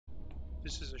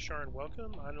This is a Sharn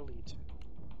welcome on Elite.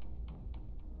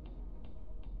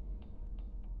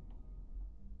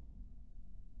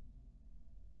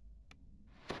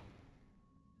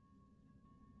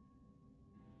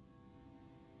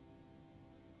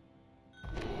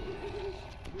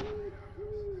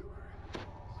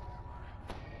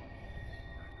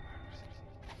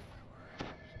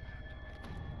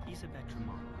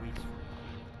 Waits for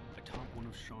you atop one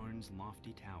of Sharn's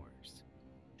lofty towers.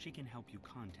 She can help you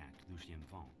contact Lucien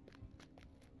Vaughn.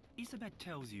 Isabelle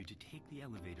tells you to take the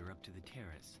elevator up to the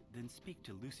terrace, then speak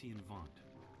to Lucien Vaughn.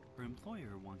 Her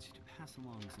employer wants you to pass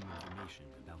along some information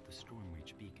about the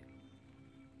Stormreach beacon.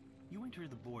 You enter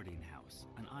the boarding house,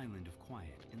 an island of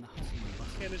quiet in the hustle and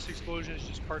bustle. And this explosion is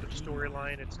just part of the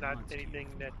storyline. It's not anything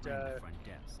that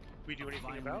we do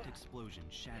anything about. A violent explosion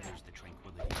shatters the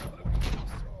tranquility of the boarding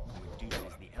house and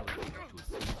reduces the elevator to a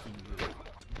smoking ruin.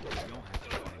 You'll have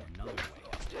to find another way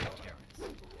up to the terrace.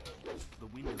 The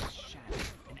windows shatter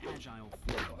and agile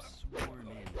forms swarm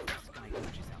in from the sky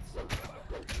coaches outside.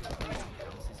 The boarding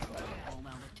house is under an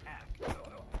all-out attack.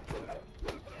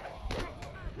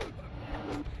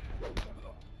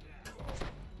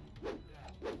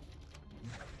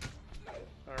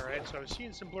 Alright, so I was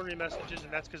seeing some blurry messages,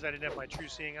 and that's because I didn't have my true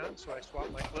seeing on, so I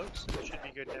swapped my cloaks, and it should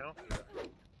be good now.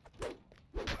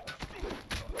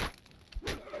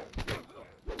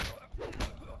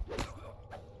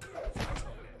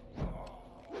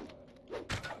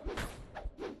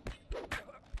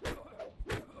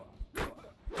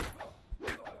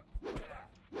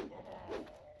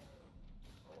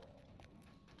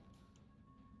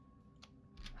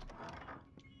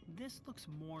 This looks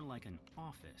more like an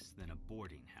office than a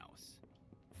boarding house.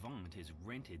 Vaughn has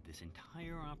rented this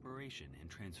entire operation and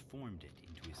transformed it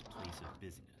into his place of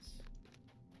business.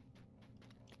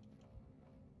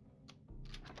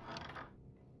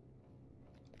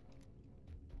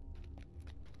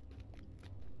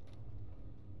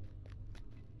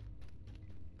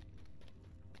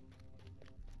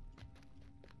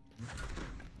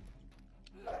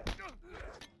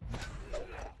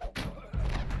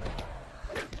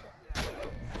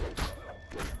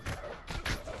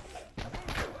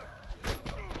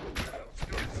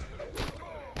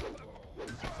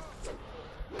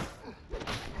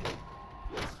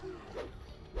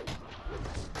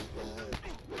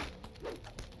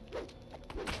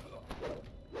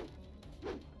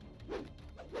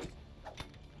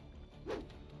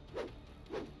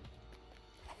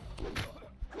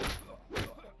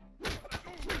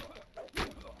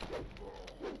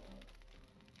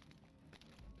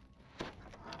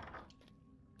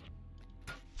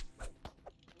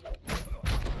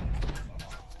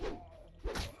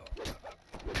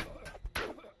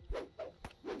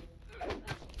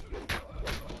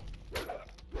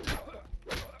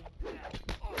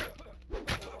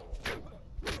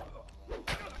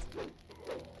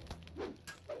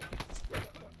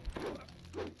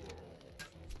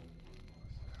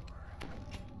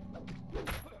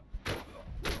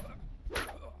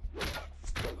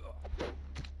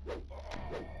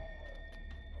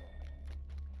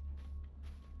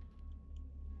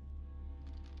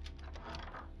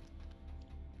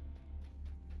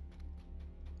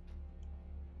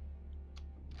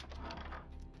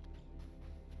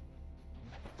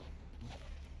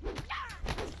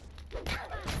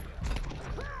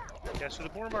 Yeah, so the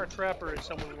Bormar Trapper is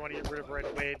someone we want to get rid of right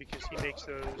away because he makes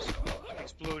those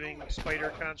exploding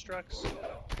spider constructs. So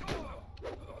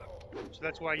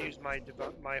that's why I use my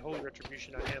Holy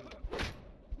Retribution on him.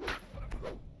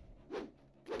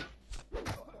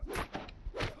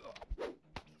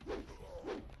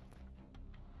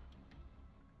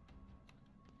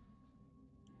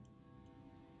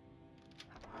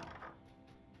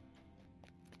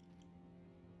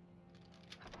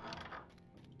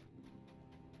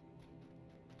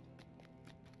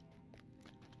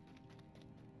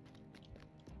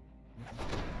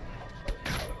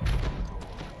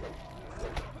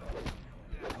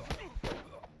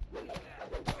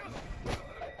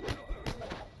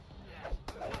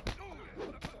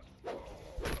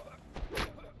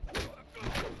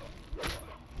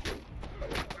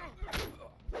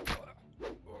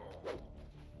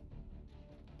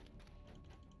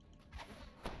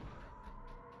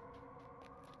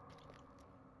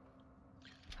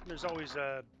 There's always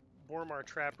a Bormar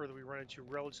Trapper that we run into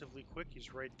relatively quick.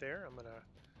 He's right there. I'm going to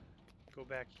go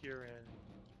back here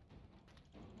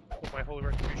and put my Holy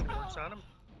Retribution works on him.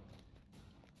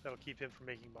 That'll keep him from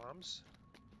making bombs.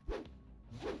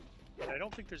 And I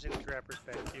don't think there's any trappers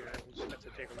back here. We'll just have to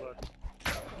take a look.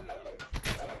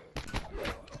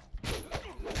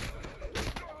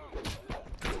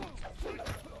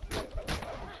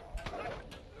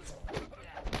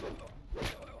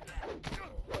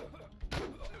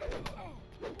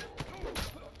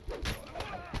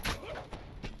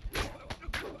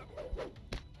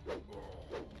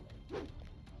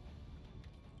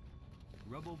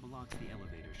 rubble blocks the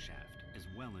elevator shaft, as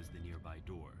well as the nearby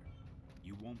door.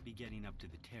 You won't be getting up to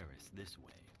the terrace this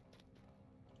way.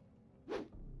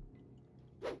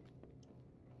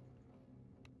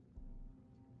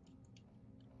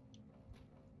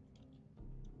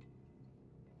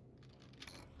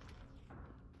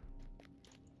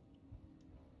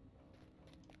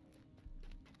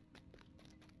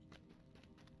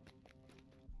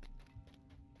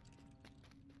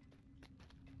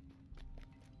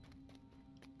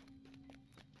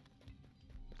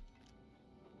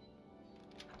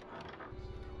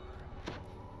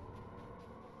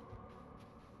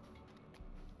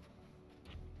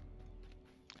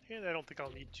 And I don't think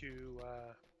I'll need to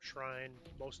shrine.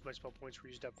 Most of my spell points were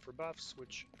used up for buffs,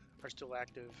 which are still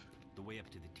active. The way up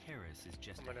to the terrace is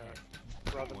just I'm gonna ahead.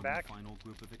 draw them One back. final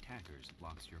group of attackers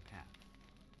blocks your path.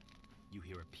 You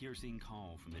hear a piercing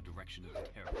call from the direction of the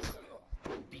terrace.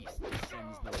 The beast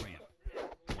descends the ramp,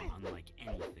 one unlike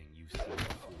anything you've seen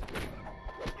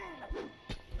before.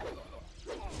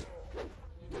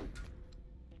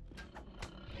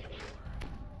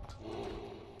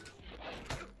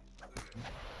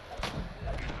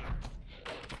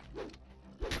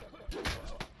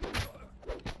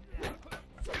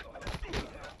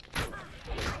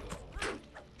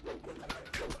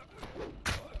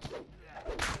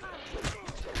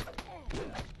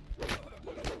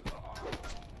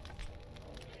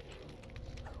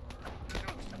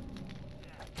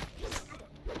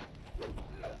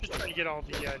 Get all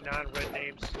the non-red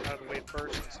names out of the way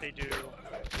first, since they do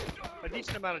a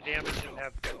decent amount of damage and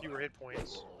have fewer hit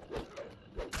points.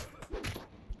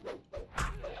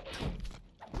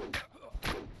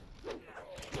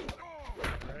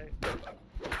 Alright.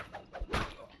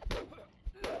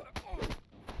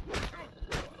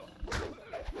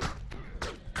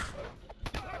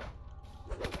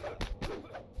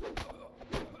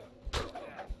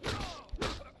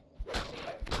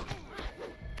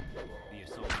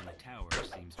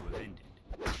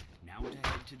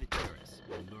 To the terrace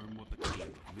and learn what became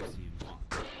of Lucian Vaughn.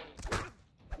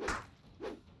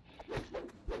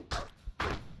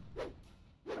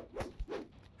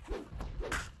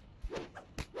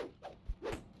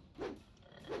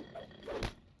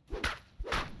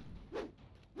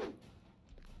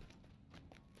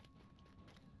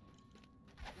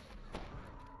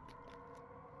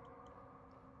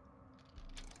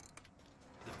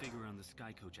 The figure on the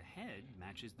sky coach ahead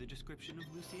matches the description of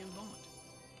Lucian Vaughn.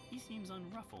 He seems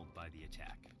unruffled by the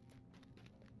attack.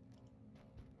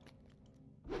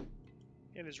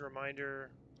 And as a reminder,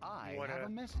 I you want have a to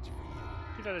message for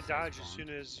you. get out of dodge as Vaughn. soon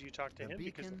as you talk to him,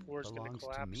 because the beacon floor is going to belongs to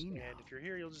collapse, me and now. if you're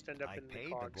here, you'll just end up I in the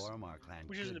paid cogs, the Gormar clan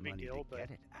which isn't a good big money deal, to but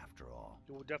get it after all.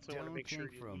 you will definitely want to Don't make sure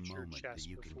think you for a loot your moment chest that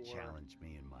you can before challenge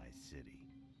me in my city.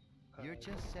 You're uh,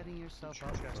 just setting yourself your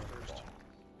up chest for a first. fall.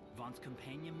 Vaughn's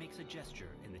companion makes a gesture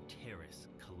and the terrace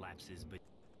collapses beneath.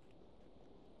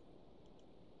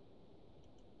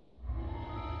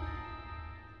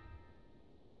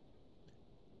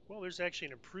 Well, there's actually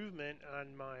an improvement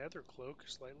on my other cloak,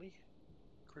 slightly.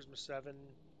 Charisma 7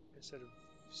 instead of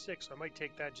 6, so I might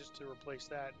take that just to replace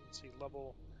that. Let's see,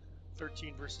 level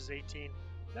 13 versus 18.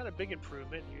 Not a big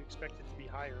improvement, you expect it to be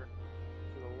higher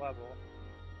for the level.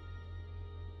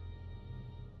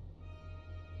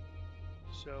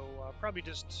 So probably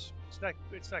just,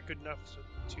 it's not good enough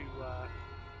to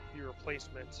be a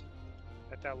replacement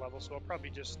at that level, so I'll probably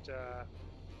just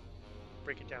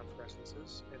break it down for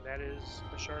essences, and that is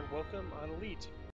a Sharn welcome on Elite.